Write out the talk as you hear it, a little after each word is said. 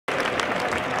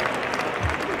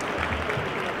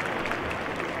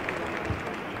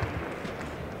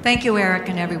Thank you, Eric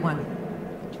and everyone.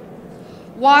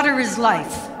 Water is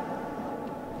life.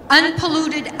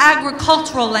 Unpolluted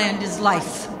agricultural land is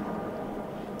life.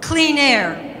 Clean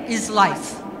air is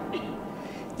life.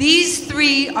 These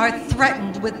three are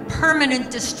threatened with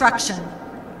permanent destruction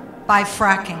by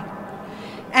fracking.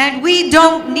 And we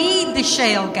don't need the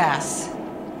shale gas.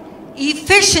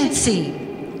 Efficiency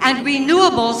and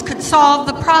renewables could solve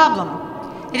the problem.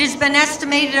 It has been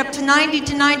estimated up to 90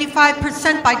 to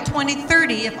 95% by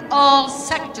 2030 if all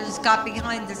sectors got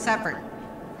behind this effort.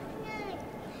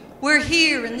 We're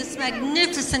here in this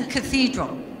magnificent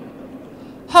cathedral,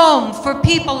 home for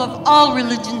people of all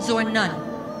religions or none.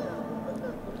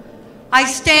 I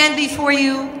stand before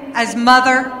you as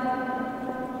mother,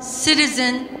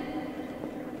 citizen,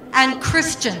 and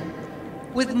Christian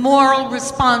with moral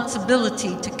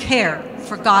responsibility to care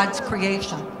for God's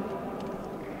creation.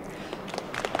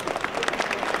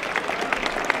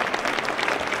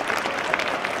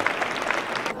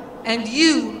 And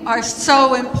you are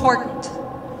so important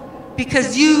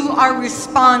because you are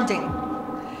responding.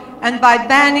 And by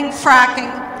banning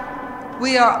fracking,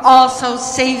 we are also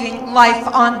saving life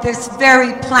on this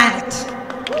very planet.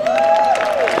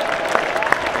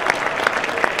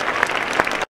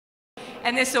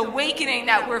 And this awakening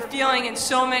that we're feeling in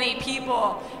so many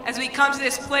people as we come to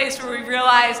this place where we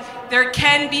realize there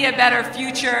can be a better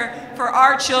future for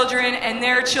our children and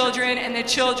their children and the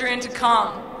children to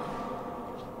come.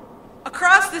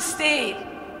 Across the state,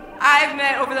 I've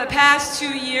met over the past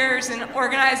 2 years in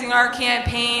organizing our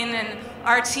campaign and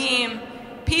our team,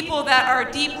 people that are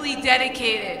deeply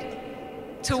dedicated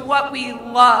to what we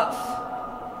love.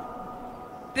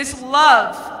 This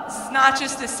love is not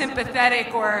just a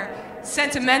sympathetic or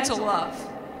sentimental love.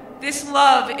 This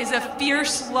love is a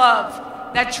fierce love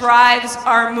that drives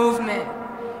our movement.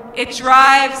 It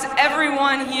drives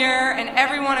everyone here and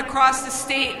everyone across the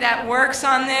state that works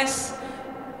on this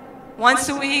once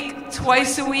a week,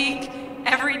 twice a week,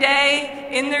 every day,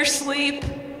 in their sleep,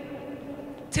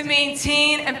 to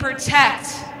maintain and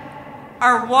protect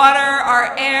our water,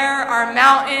 our air, our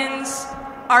mountains,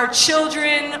 our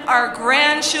children, our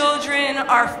grandchildren,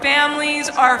 our families,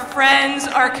 our friends,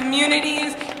 our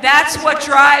communities. That's what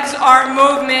drives our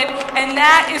movement, and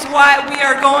that is why we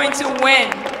are going to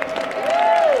win.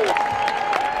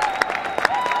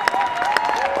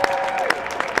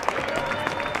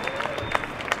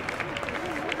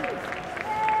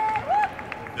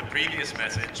 The previous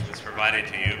message was provided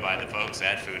to you by the folks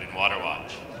at Food and Water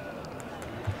Watch.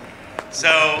 So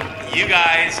you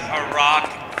guys are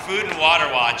rock. Food and Water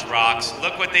Watch rocks.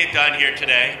 Look what they've done here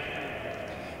today.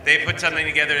 They put something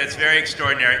together that's very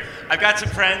extraordinary. I've got some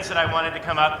friends that I wanted to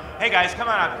come up. Hey guys, come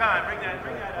on up, come on,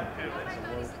 bring that up too.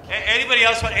 Anybody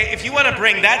else want, if you want to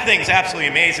bring, that thing's absolutely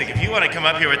amazing. If you want to come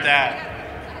up here with that.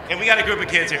 And we got a group of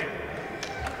kids here.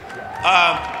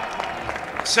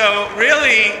 So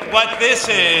really what this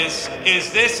is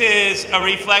a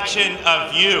reflection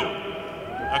of you,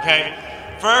 okay?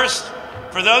 First,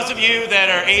 for those of you that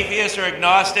are atheists or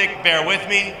agnostic, bear with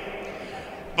me.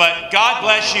 But God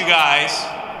bless you guys.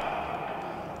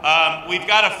 We've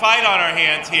got a fight on our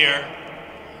hands here.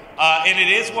 And it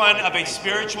is one of a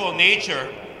spiritual nature.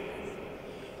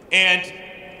 And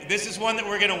this is one that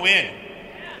we're going to win.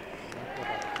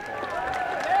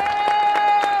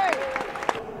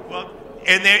 Well,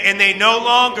 and they no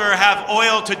longer have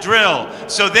oil to drill.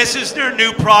 So this is their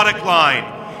new product line.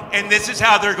 And this is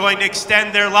how they're going to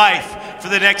extend their life for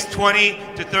the next 20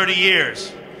 to 30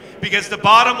 years. Because the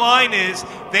bottom line is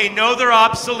they know they're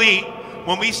obsolete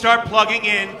when we start plugging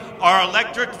in our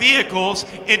electric vehicles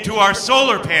into our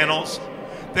solar panels,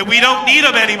 that we don't need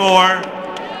them anymore.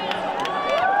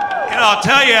 And I'll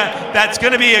tell you, that's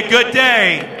going to be a good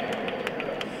day,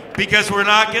 because we're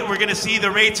going to see the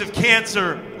rates of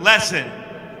cancer lessen.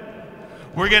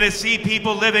 We're going to see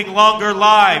people living longer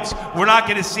lives. We're not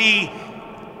going to see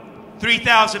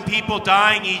 3,000 people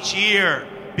dying each year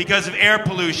because of air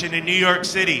pollution in New York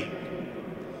City.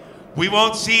 We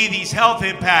won't see these health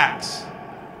impacts.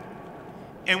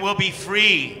 And we'll be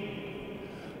free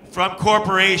from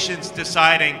corporations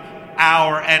deciding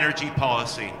our energy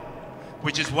policy,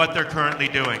 which is what they're currently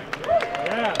doing.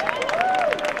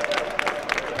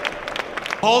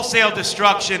 Wholesale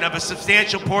destruction of a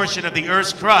substantial portion of the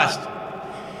Earth's crust,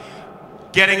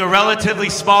 getting a relatively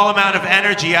small amount of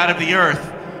energy out of the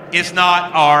Earth, is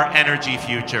not our energy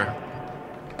future.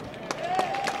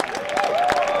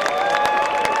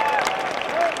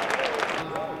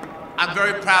 I'm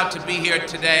very proud to be here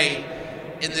today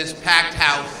in this packed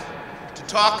house to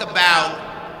talk about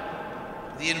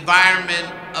the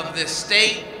environment of this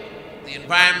state, the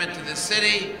environment of this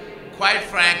city, quite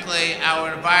frankly,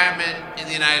 our environment in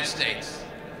the United States.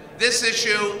 This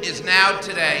issue is now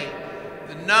today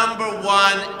the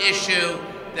 #1 issue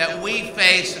that we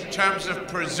face in terms of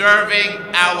preserving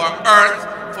our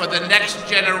Earth for the next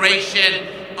generation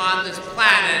on this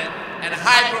planet. And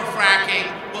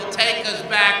hydrofracking will take us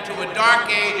back to a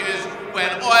dark ages when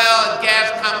oil and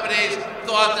gas companies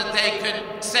thought that they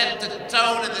could set the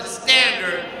tone and the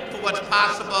standard for what's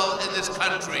possible in this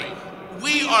country.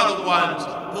 We are the ones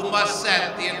who must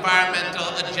set the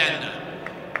environmental agenda.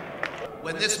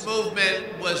 When this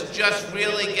movement was just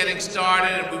really getting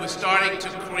started and we were starting to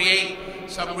create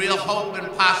some real hope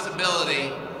and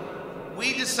possibility,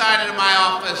 we decided in my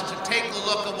office to take a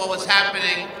look at what was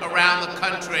happening around the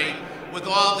country with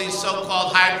all these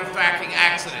so-called hydrofracking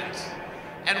accidents.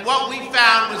 And what we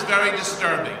found was very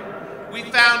disturbing. We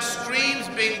found streams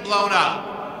being blown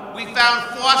up. We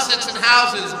found faucets in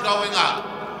houses going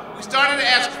up. We started to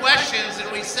ask questions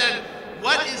and we said,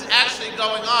 what is actually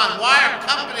going on? Why are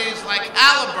companies like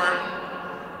Halliburton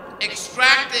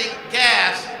extracting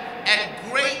gas at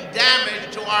great damage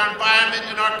to our environment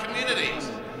and our communities?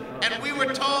 And we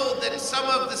were told that some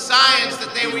of the science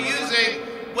that they were using,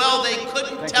 well, they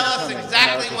couldn't tell us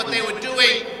exactly what they were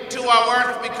doing to our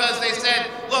Earth because they said,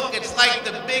 look, it's like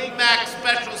the Big Mac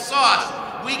special sauce.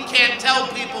 We can't tell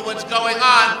people what's going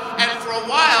on. And for a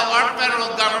while, our federal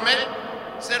government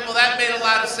said, well, that made a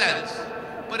lot of sense.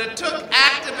 But it took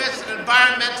activists and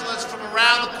environmentalists from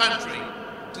around the country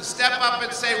to step up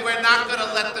and say, we're not going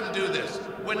to let them do this.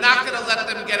 We're not going to let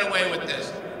them get away with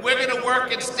this. We're going to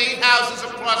work in state houses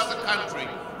across the country.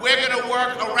 We're going to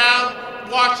work around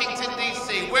Washington,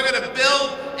 D.C. We're going to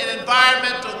build an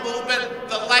environmental movement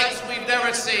the likes we've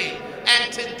never seen.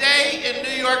 And today in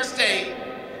New York State,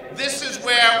 this is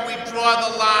where we draw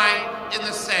the line in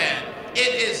the sand.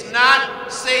 It is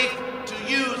not safe to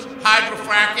use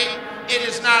hydrofracking. It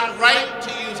is not right to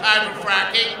use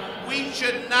hydrofracking. We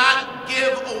should not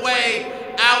give away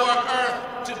our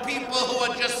Earth to people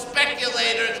who are just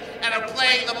speculators and are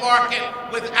playing the market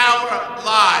with our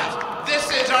lives. This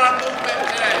is our movement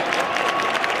today.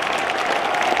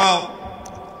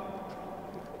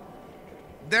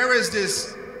 There is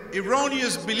this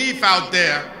erroneous belief out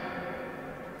there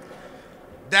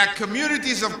that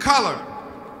communities of color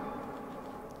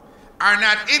are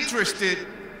not interested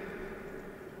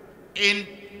in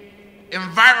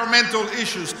environmental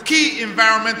issues, key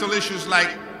environmental issues like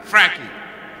fracking.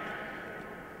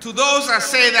 To those that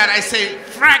say that, I say,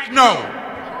 frack no.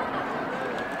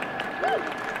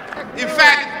 In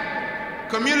fact,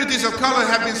 communities of color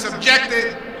have been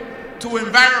subjected to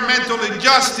environmental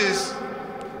injustice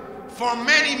for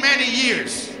many, many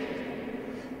years.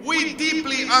 We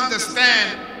deeply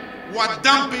understand what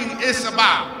dumping is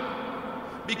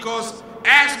about because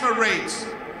asthma rates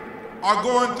are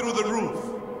going through the roof.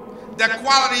 The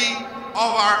quality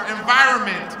of our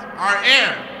environment, our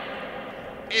air,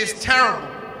 is terrible,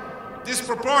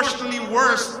 disproportionately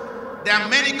worse than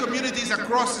many communities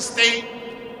across the state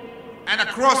and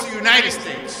across the United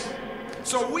States.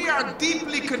 So we are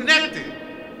deeply connected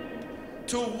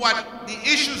to what the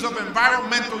issues of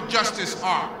environmental justice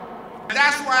are. And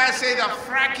that's why I say that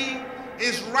fracking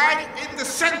is right in the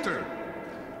center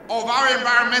of our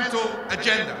environmental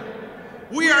agenda.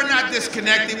 We are not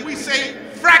disconnected. We say,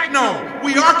 frack no.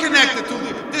 We are connected to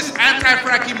this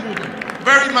anti-fracking movement,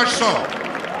 very much so.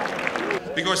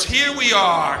 Because here we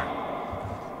are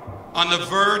on the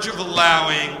verge of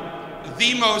allowing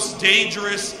the most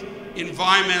dangerous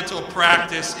environmental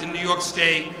practice in New York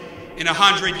State in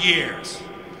 100 years.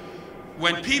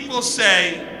 When people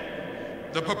say,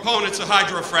 the proponents of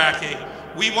hydrofracking,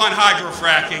 we want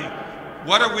hydrofracking,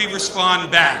 what do we respond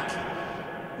back?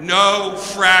 No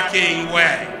fracking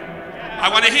way. I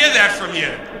want to hear that from you.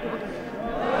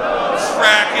 No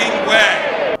fracking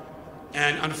way.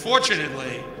 And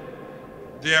unfortunately,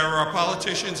 there are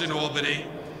politicians in Albany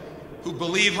who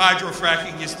believe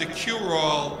hydrofracking is the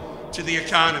cure-all to the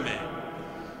economy.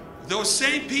 Those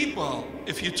same people,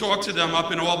 if you talk to them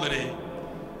up in Albany,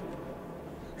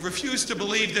 refuse to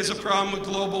believe there's a problem with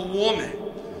global warming.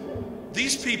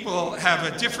 These people have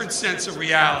a different sense of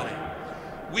reality.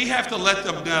 We have to let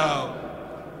them know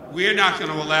we're not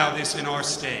going to allow this in our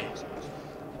state.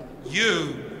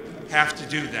 You have to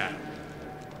do that.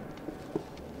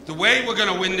 The way we're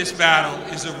going to win this battle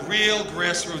is a real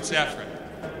grassroots effort.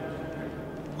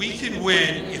 We can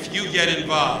win if you get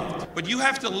involved. But you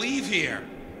have to leave here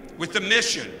with the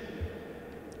mission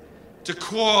to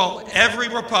call every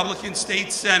Republican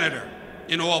state senator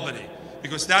in Albany,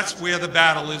 because that's where the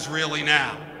battle is really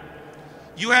now.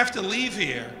 You have to leave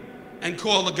here and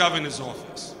call the governor's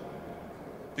office,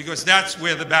 because that's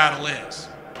where the battle is.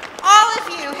 All of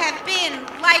you have been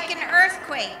like an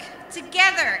earthquake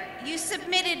Together, you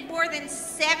submitted more than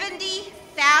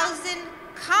 70,000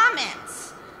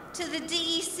 comments to the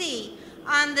DEC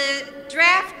on the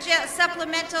draft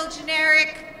supplemental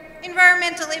generic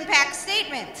environmental impact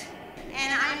statement.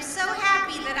 And I'm so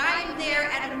happy that I'm there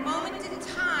at a moment in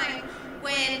time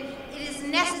when it is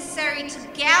necessary to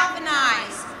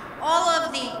galvanize all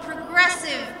of the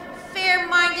progressive,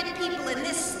 fair-minded people in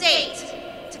this state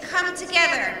to come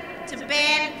together to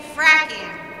ban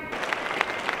fracking.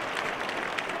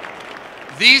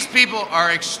 These people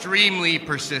are extremely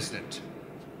persistent.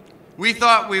 We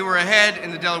thought we were ahead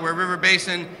in the Delaware River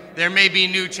Basin. There may be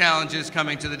new challenges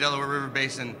coming to the Delaware River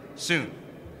Basin soon.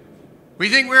 We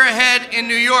think we're ahead in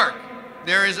New York.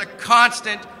 There is a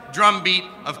constant drumbeat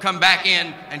of come back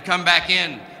in and come back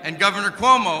in. And Governor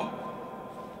Cuomo,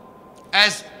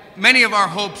 as many of our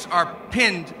hopes are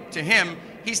pinned to him,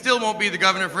 he still won't be the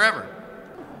governor forever.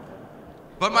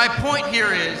 But my point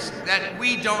here is that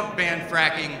we don't ban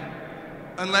fracking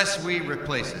unless we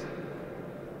replace it.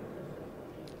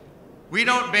 We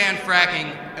don't ban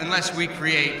fracking unless we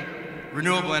create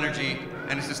renewable energy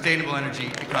and a sustainable energy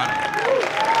economy.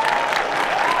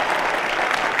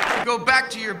 You go back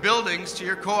to your buildings, to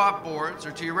your co-op boards,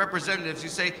 or to your representatives, you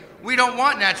say, we don't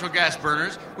want natural gas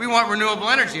burners, we want renewable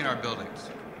energy in our buildings.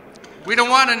 We don't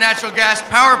want a natural gas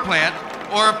power plant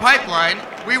or a pipeline,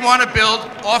 we want to build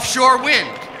offshore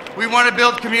wind. We want to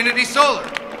build community solar.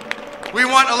 We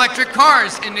want electric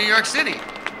cars in New York City.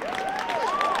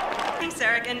 Thanks,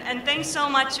 Eric, and thanks so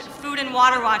much, Food and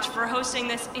Water Watch, for hosting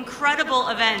this incredible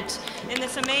event in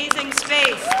this amazing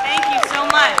space. Thank you so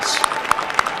much.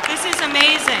 This is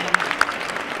amazing.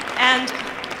 And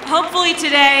hopefully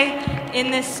today,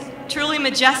 in this truly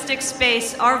majestic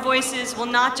space, our voices will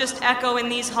not just echo in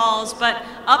these halls, but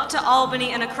up to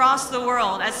Albany and across the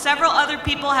world. As several other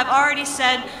people have already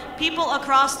said, people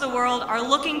across the world are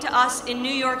looking to us in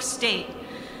New York State,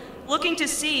 looking to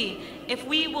see if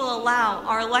we will allow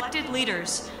our elected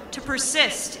leaders to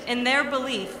persist in their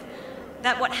belief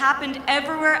that what happened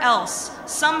everywhere else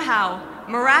somehow,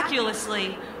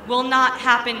 miraculously, will not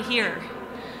happen here.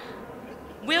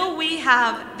 Will we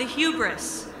have the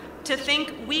hubris to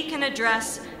think we can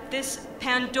address this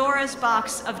Pandora's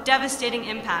box of devastating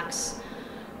impacts?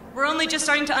 We're only just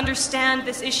starting to understand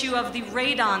this issue of the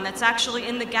radon that's actually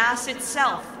in the gas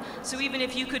itself. So even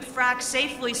if you could frack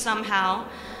safely somehow,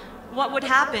 what would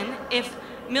happen if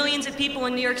millions of people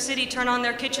in New York City turn on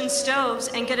their kitchen stoves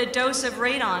and get a dose of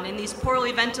radon in these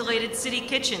poorly ventilated city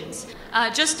kitchens?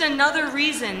 Just another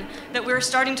reason that we're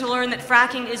starting to learn that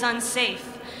fracking is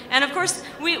unsafe. And of course,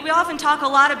 we often talk a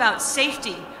lot about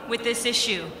safety with this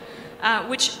issue,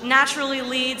 which naturally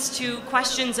leads to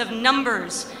questions of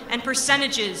numbers and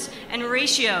percentages and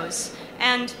ratios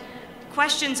and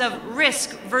questions of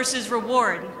risk versus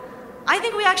reward. I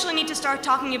think we actually need to start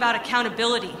talking about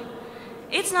accountability.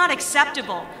 It's not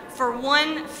acceptable for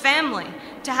one family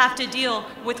to have to deal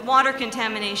with water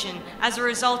contamination as a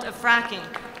result of fracking.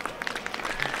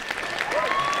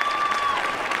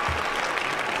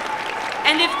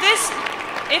 And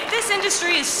if this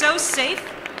industry is so safe,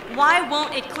 why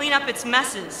won't it clean up its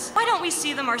messes? Why don't we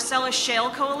see the Marcellus Shale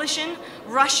Coalition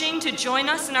rushing to join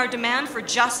us in our demand for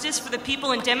justice for the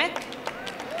people in Dimmock?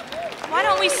 Why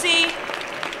don't we see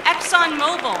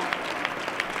ExxonMobil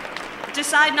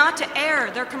decide not to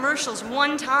air their commercials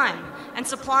one time and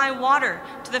supply water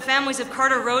to the families of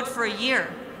Carter Road for a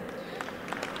year?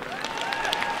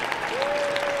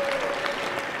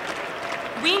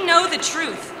 We know the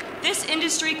truth. This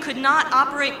industry could not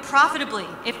operate profitably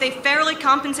if they fairly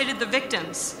compensated the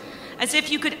victims, as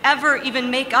if you could ever even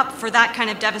make up for that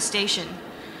kind of devastation.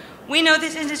 We know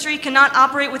this industry cannot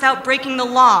operate without breaking the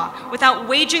law, without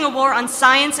waging a war on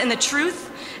science and the truth,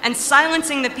 and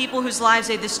silencing the people whose lives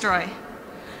they destroy.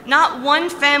 Not one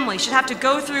family should have to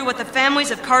go through what the families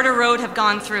of Carter Road have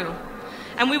gone through.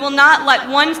 And we will not let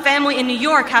one family in New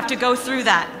York have to go through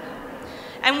that.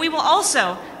 And we will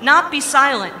also not be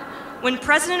silent when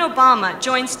President Obama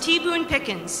joins T. Boone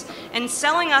Pickens in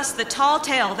selling us the tall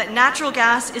tale that natural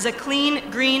gas is a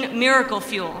clean, green miracle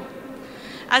fuel.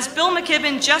 As Bill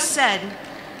McKibben just said,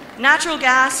 natural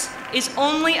gas is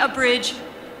only a bridge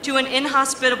to an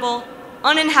inhospitable,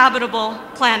 uninhabitable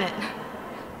planet.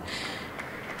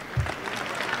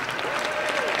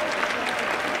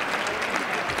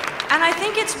 And I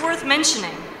think it's worth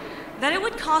mentioning that it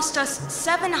would cost us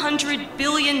 $700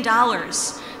 billion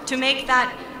to make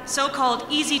that so-called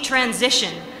easy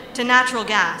transition to natural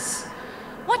gas.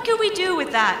 What could we do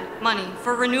with that money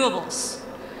for renewables?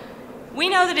 We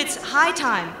know that it's high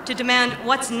time to demand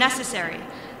what's necessary,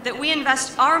 that we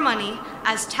invest our money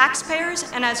as taxpayers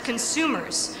and as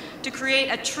consumers to create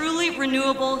a truly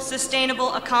renewable,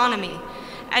 sustainable economy.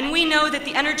 And we know that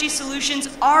the energy solutions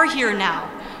are here now.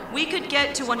 We could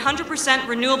get to 100%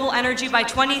 renewable energy by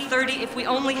 2030 if we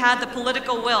only had the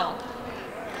political will.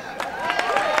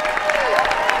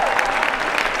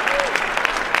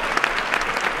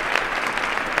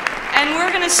 And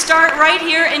we're going to start right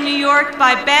here in New York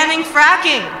by banning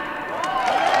fracking.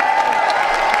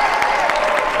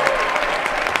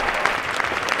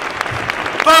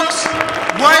 Folks,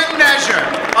 one measure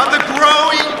of the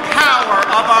growing power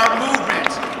of our movement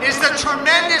is the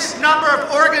tremendous number of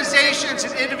organizations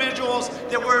and individuals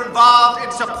that were involved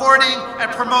in supporting and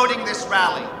promoting this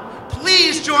rally.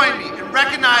 Please join me in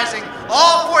recognizing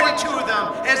all 42 of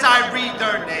them as I read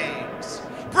their names.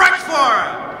 Brecht Forum,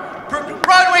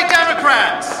 Broadway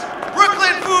Democrats,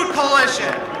 Brooklyn Food Coalition,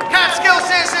 Catskill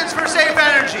Citizens for Safe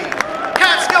Energy,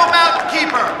 Catskill Mountain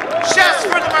Keeper, Chefs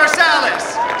for the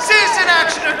Marsalis, Citizen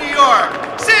Action of New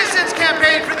York, Citizens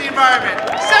Campaign for the Environment,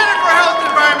 Center for Health,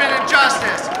 Environment, and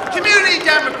Justice, Community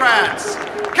Democrats,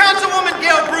 Councilwoman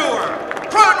Gail Brewer,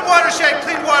 Croton Watershed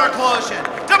Clean Water Coalition,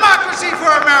 Democracy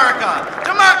for America,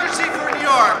 Democracy for New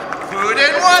York, Food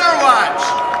and Water Watch,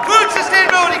 Food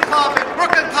Sustainability Club at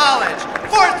Brooklyn College,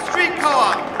 4th Street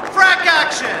Co-op, Frack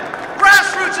Action,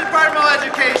 Grassroots Environmental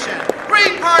Education,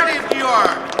 Green Party of New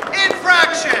York,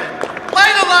 Infraction,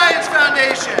 Light Alliance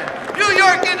Foundation, New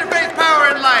York Interfaith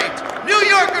Power and Light, New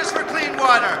Yorkers for Clean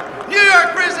Water, New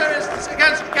York Prisoners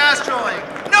Against Gas Trolling,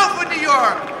 NOFA New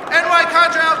York, NY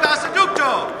Contra El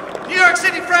Gasoducto, New York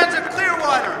City Friends of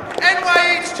Clearwater,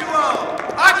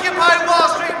 NYH2O, Occupy Wall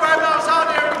Street Environmental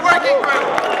Solidarity Working Group,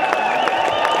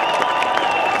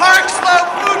 Park Slope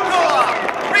Food Co-op,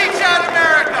 Reach Out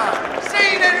America,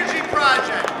 Sane Energy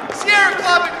Project, Sierra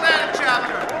Club Atlantic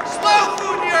Chapter, Slow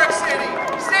Food New York City,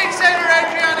 State Senator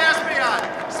Adrienne Espion,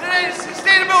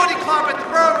 Sustainability Club at the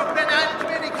Borough of